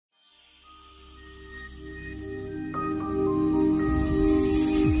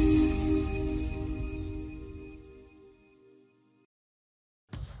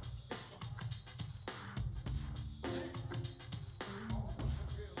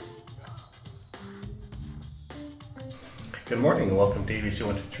Good morning and welcome to ABC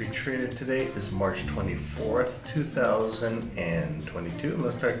 123 Traded. Today is March 24th, 2022. And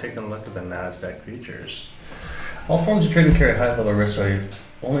let's start taking a look at the NASDAQ futures. All forms of trading carry high level risk, so you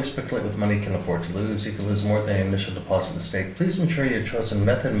only speculate with money you can afford to lose. You can lose more than your initial deposit at stake. Please ensure your chosen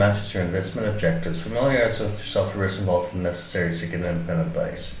method matches your investment objectives. Familiarize with yourself with the risks involved from necessary to get independent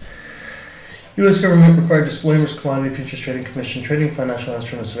advice. U.S. government required disclaimers, commodity futures trading commission, trading financial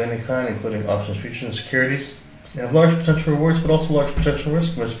instruments of any kind, including options, futures, and securities. You have large potential rewards, but also large potential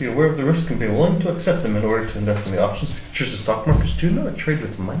risk. You must be aware of the risk and be willing to accept them in order to invest in the options, futures, and stock markets. Do not trade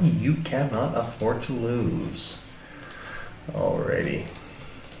with money you cannot afford to lose. Alrighty.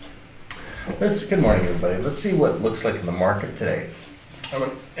 Good morning, everybody. Let's see what it looks like in the market today.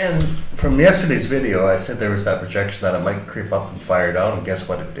 And from yesterday's video, I said there was that projection that it might creep up and fire down, and guess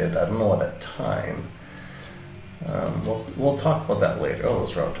what it did? I don't know at a time. We'll talk about that later. Oh, it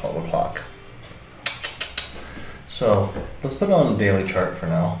was around 12 o'clock. So let's put it on the daily chart for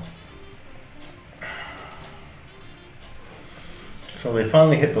now. So they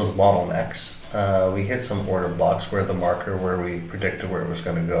finally hit those bottlenecks. We hit some order blocks where the marker where we predicted where it was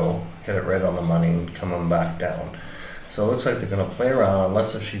going to go, hit it right on the money and coming back down. So it looks like they're going to play around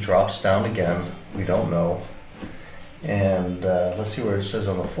unless if she drops down again. We don't know. And let's see where it says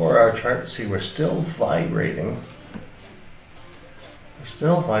on the 4-hour chart. See, we're still vibrating. We're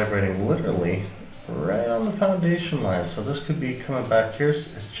still vibrating literally right on the foundation line. So this could be coming back here.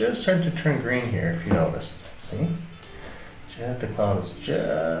 It's just starting to turn green here, if you notice. See? The cloud is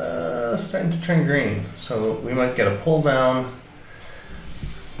just starting to turn green. So we might get a pull down.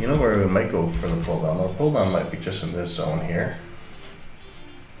 You know where we might go for the pull down? The pull down might be just in this zone here.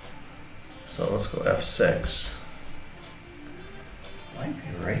 So let's go F6. Might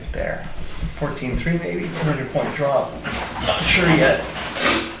be right there. 14.3 maybe, 200-point drop. Not sure yet.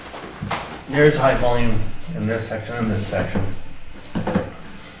 There's high volume in this section and this section.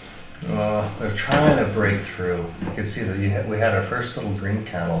 They're trying to break through. You can see that we had our first little green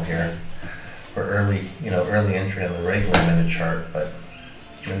candle here for early entry on the regular minute chart, but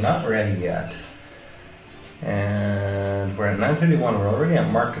we're not ready yet. And we're at 9:31. We're already at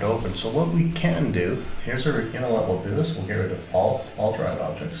market open. So what we can do, you know what we'll do is we'll get rid of all drive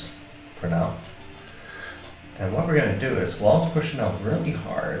objects for now. And what we're going to do is, while it's pushing out really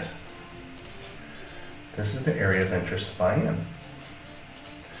hard, this is the area of interest to buy in.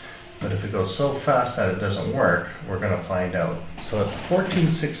 But if it goes so fast that it doesn't work, we're going to find out. So at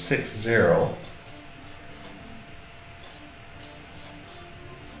 14,660,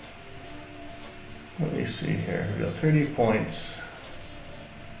 let me see here. We got 30 points.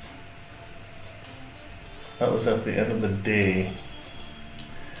 That was at the end of the day.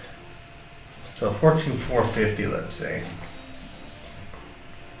 So 14,450, let's say.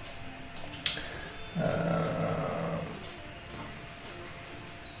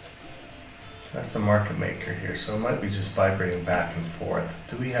 That's the market maker here, so it might be just vibrating back and forth.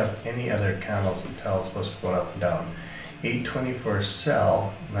 Do we have any other candles that tell us what's going up and down? 820 for a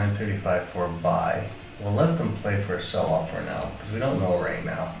sell, 935 for a buy. We'll let them play for a sell-off for now, because we don't know right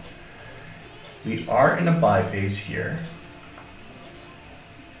now. We are in a buy phase here.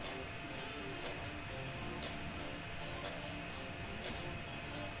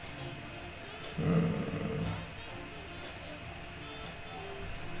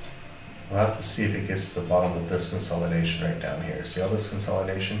 We'll have to see if it gets to the bottom of this consolidation right down here. See all this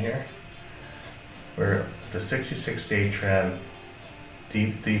consolidation here? We're the 66-day trend,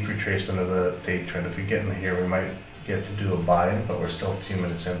 deep retracement of the day trend. If we get in here, we might get to do a buy-in, but we're still a few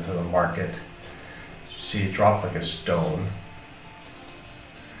minutes into the market. See it drop like a stone.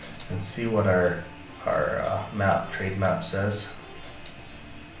 And see what our trade map says.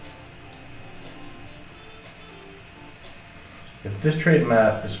 If this trade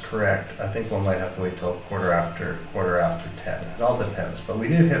map is correct, I think we might have to wait till quarter after 10. It all depends. But we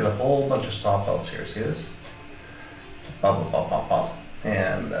did hit a whole bunch of stop outs here. See this? Pop, pop, pop, pop.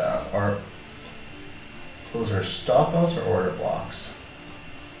 And those are stop outs or order blocks?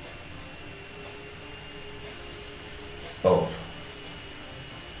 It's both.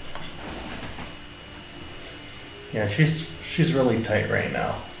 Yeah, she's really tight right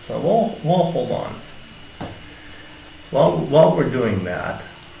now. So we'll hold on. While we're doing that,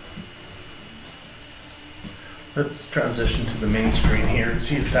 let's transition to the main screen here and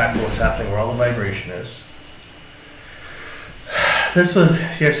see exactly what's happening, where all the vibration is. This was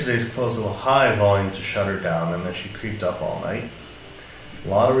yesterday's close, a little high volume to shut her down, and then she creeped up all night. A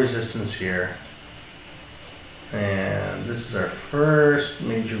lot of resistance here. And this is our first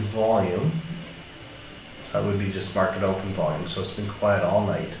major volume. That would be just market open volume, so it's been quiet all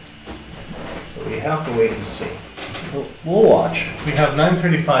night. So we have to wait and see. We'll watch. We have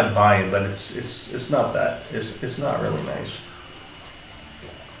 935 buying, but it's not that. It's not really nice.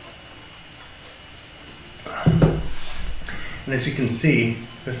 And as you can see,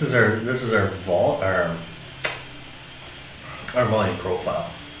 this is our volume profile.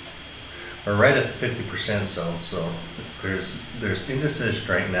 We're right at the 50% zone, so there's indecision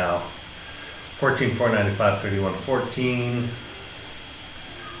right now. 14,495, 31,14,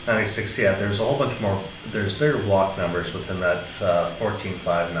 96. Yeah, there's a whole bunch more. There's bigger block numbers within that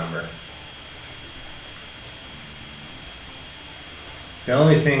 14.5 number. The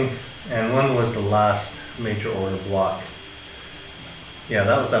only thing, and when was the last major order block? Yeah,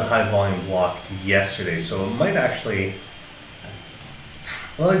 that was that high volume block yesterday. So it might actually.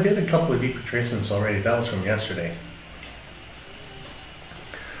 Well, I did a couple of deep retracements already. That was from yesterday.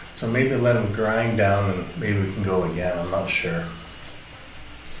 So maybe let them grind down and maybe we can go again. I'm not sure.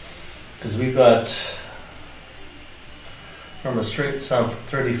 Because we've got from a straight sum from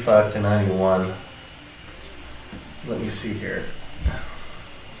 35 to 91. Let me see here.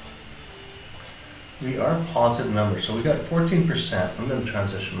 We are positive numbers. So we got 14%. I'm going to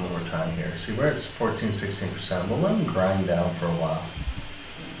transition one more time here. See where it's 14, 16%. We'll let them grind down for a while.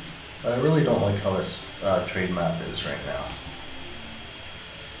 But I really don't like how this trade map is right now.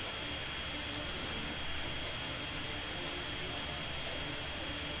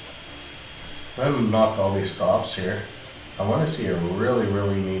 Let them knock all these stops here. I want to see a really,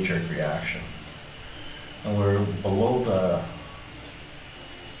 really knee-jerk reaction. And we're below the...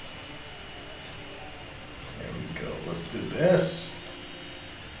 There we go. Let's do this.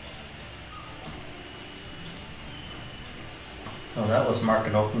 Oh, that was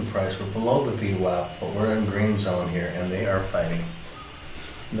market open price. We're below the VWAP, but we're in green zone here, and they are fighting.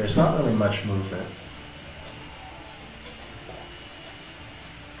 And there's not really much movement.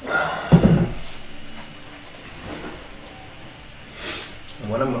 And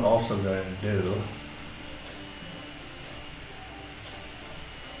what I'm also going to do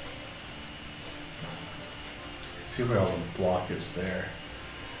see where all the block is there.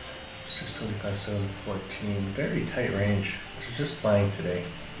 625, 714, very tight range. They're just playing today,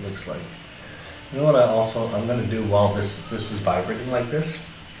 looks like. You know what I'm going to do while this is vibrating like this?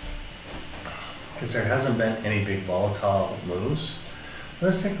 Because there hasn't been any big volatile moves.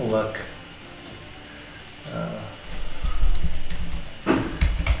 Let's take a look.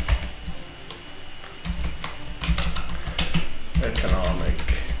 Economic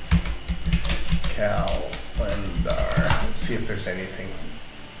calendar. Let's see if there's anything.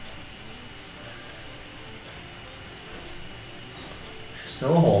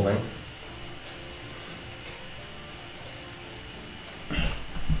 Still holding.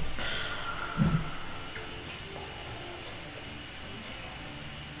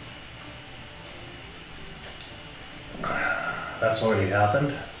 That's already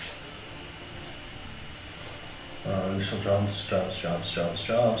happened. Initial jobs.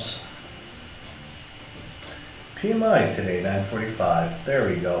 PMI today, 945. There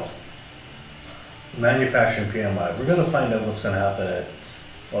we go. Manufacturing PMI. We're going to find out what's going to happen at.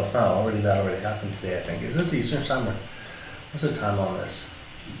 Well, it's not already. That already happened today, I think. Is this Eastern time or what's the time on this?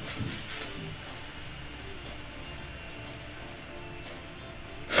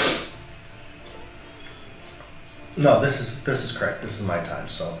 No, this is correct. This is my time.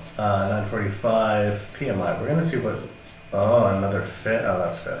 So 9:45 PMI. We're gonna see what. Oh, another Fed. Oh,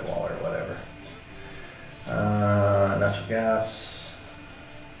 that's Fed wall or whatever. Natural gas.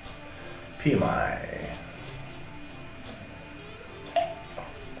 PMI.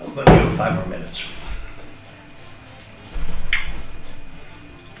 I'm gonna give it 5 more minutes.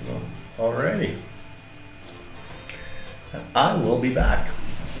 Well, alrighty. And I will be back.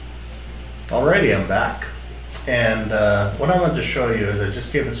 Alrighty, I'm back. And what I wanted to show you is I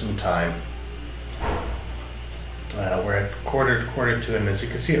just gave it some time. We're at quarter to, and as you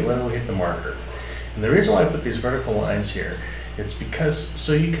can see, it literally hit the marker. And the reason why I put these vertical lines here, it's because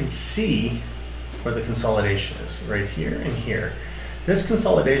so you can see where the consolidation is, right here and here. This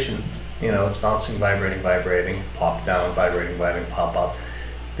consolidation, you know, it's bouncing, vibrating, pop down, vibrating, pop up.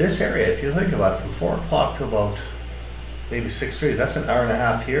 This area, if you think about it, from 4 o'clock to about maybe 6:30, that's an hour and a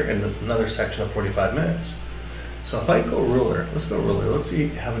half here, and another section of 45 minutes. So if I go ruler, let's go ruler. Let's see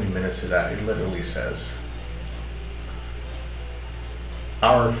how many minutes it at. It literally says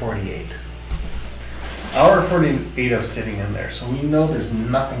hour 48. Hour 48 of sitting in there. So we know there's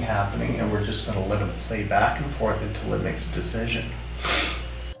nothing happening, and we're just going to let it play back and forth until it makes a decision.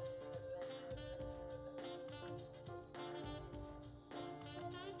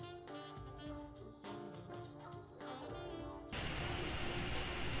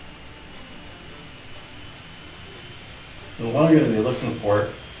 And what I'm going to be looking for,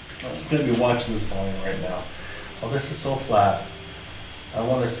 I'm going to be watching this volume right now. Well, this is so flat. I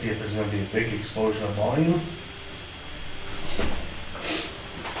want to see if there's going to be a big explosion of volume.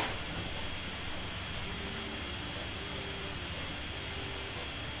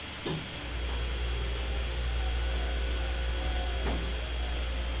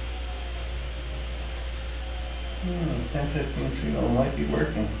 Hmm, 10-15 signal might be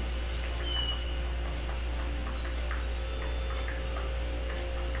working.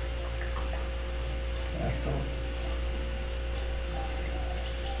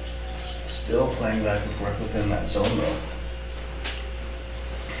 Still playing back and forth within that zone though.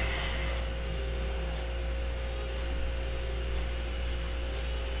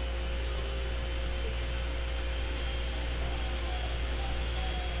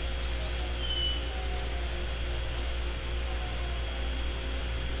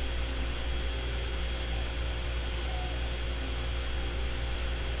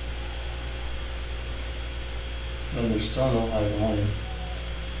 And there's still no high volume.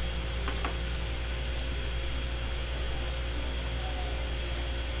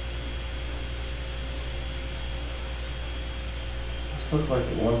 This looks like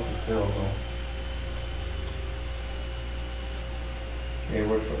it wants to fill though. Okay,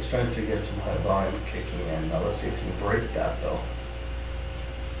 we're starting to get some high volume kicking in. Now let's see if we can break that though.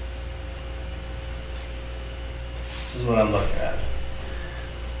 This is what I'm looking at.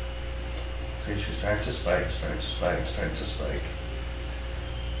 So she's starting to spike, starting to spike, starting to spike.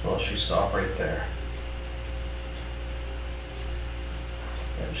 Well, she stopped right there.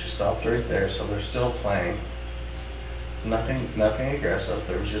 And she stopped right there, so they're still playing. Nothing aggressive,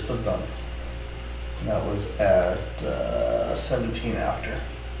 there was just a dump. And that was at 17 after.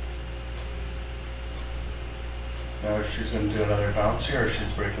 Now if she's going to do another bounce here or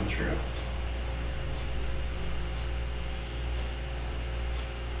she's breaking through.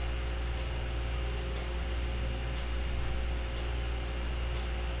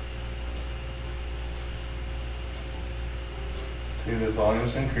 See, the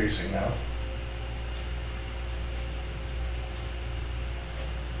volume's increasing now.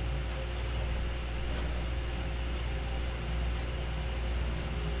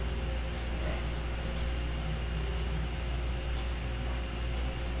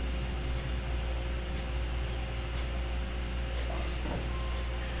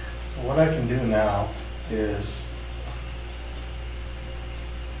 So what I can do now is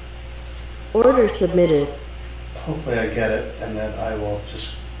order submitted. Hopefully I get it, and then I will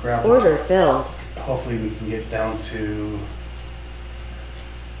just grab Order it. filled. Hopefully we can get down to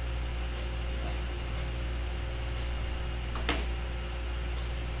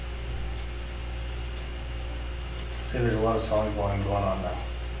see, there's a lot of selling volume going on now.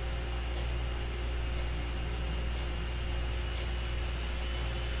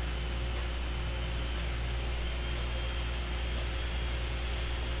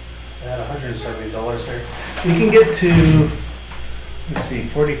 At $170 there. We can get to, let's see,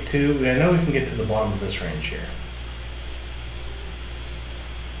 42. I know we can get to the bottom of this range here.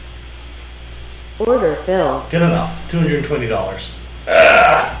 Order filled. Good enough. $220.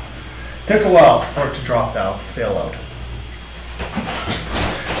 Took a while for it to drop down, fail out.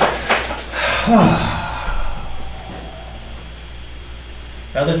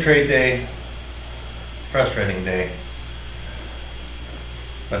 Another trade day, frustrating day.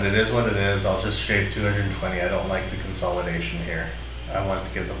 But it is what it is. I'll just shave 220. I don't like the consolidation here. I want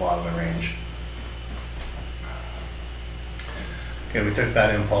to get the bottom of the range. Okay, we took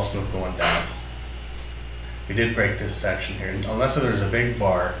that impulse move going down. We did break this section here, unless there's a big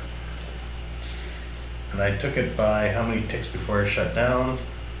bar. And I took it by how many ticks before it shut down?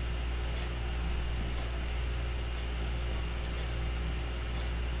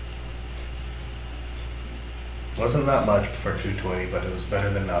 Wasn't that much for 220, but it was better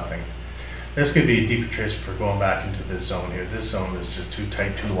than nothing. This could be a deeper trace for going back into this zone here. This zone is just too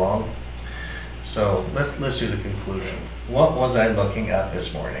tight, too long. So let's do the conclusion. What was I looking at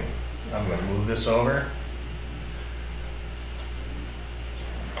this morning? I'm going to move this over.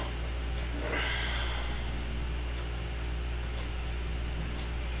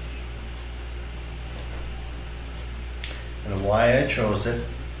 And why I chose it.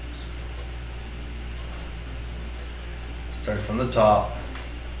 Start from the top.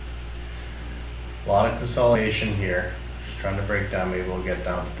 A lot of consolidation here. Just trying to break down, maybe we'll get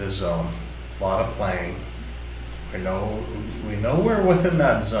down to this zone. A lot of playing. We know we're within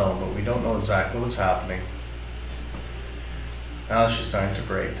that zone, but we don't know exactly what's happening. Now she's starting to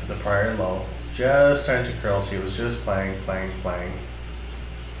break to the prior low. Just starting to curl. See, it was just playing.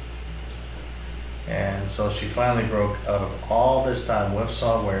 And so she finally broke out of all this time,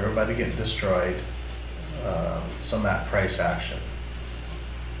 whipsaw where everybody getting destroyed, some at price action.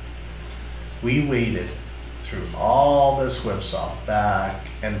 We waited through all this whipsaw, back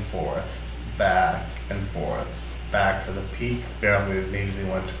and forth, back and forth, back for the peak. Barely, maybe they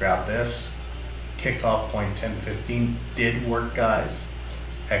went to grab this. Kickoff point 10-15 did work, guys.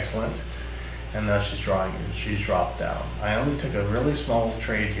 Excellent. And now she's dropped down. I only took a really small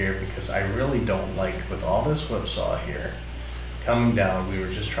trade here because I really don't like, with all this whipsaw here coming down, we were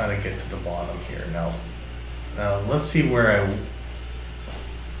just trying to get to the bottom here. Now let's see where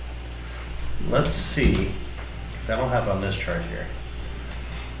let's see, because I don't have it on this chart here.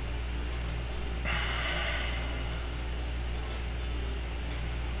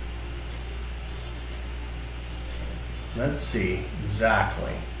 Let's see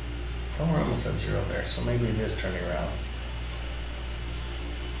exactly. Oh, we're almost at zero there, so maybe it is turning around.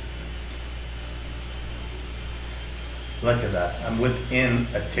 Look at that. I'm within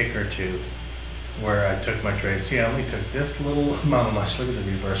a tick or two where I took my trade. See, I only took this little amount of much. Look at the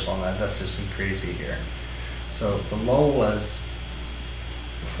reversal on that. That's just crazy here. So the low was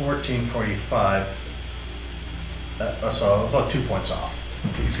 14.45. So about 2 points off.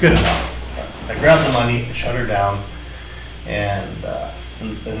 It's good enough. I grabbed the money, shut her down, and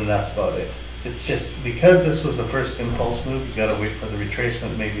that's about it. It's just because this was the first impulse move, you got to wait for the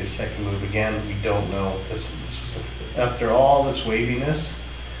retracement, maybe a second move again. We don't know. This was after all this waviness,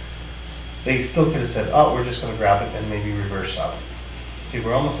 they still could have said, "Oh, we're just going to grab it and maybe reverse up." See,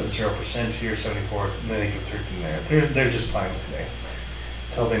 we're almost at 0% here, 74, negative 13 there. They're just playing today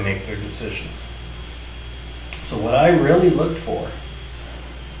until they make their decision. So what I really looked for,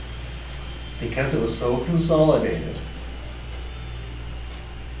 because it was so consolidated,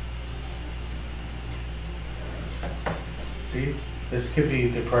 see, this could be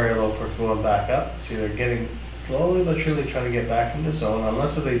the prior low for going back up. See, they're getting slowly but surely trying to get back in the zone,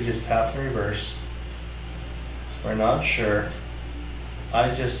 unless they just tap and reverse. We're not sure.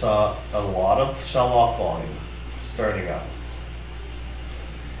 I just saw a lot of sell-off volume starting up.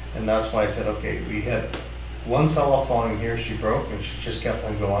 And that's why I said, okay, we had one sell-off volume here, she broke, and she just kept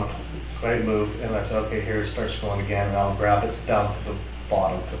on going, great move. And I said, okay, here it starts going again, and I'll grab it down to the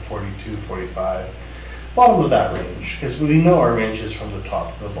bottom to 42, 45. Bottom of that range, because we know our range is from the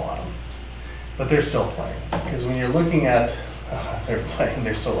top to the bottom. But they're still playing, because when you're looking at, they're playing,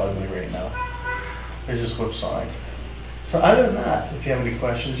 they're so ugly right now. They're just whipsawing. So other than that, if you have any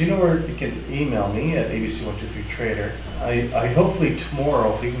questions, you know where you can email me at abc123trader. I hopefully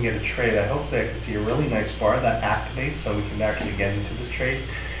tomorrow, if we can get a trade, hopefully I can see a really nice bar that activates so we can actually get into this trade.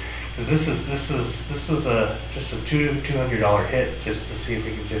 Because this was just a $200 hit just to see if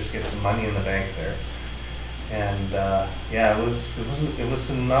we could just get some money in the bank there. And yeah, it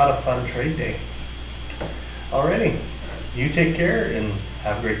was not a fun trade day. Alrighty, you take care and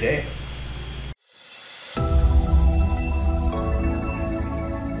have a great day.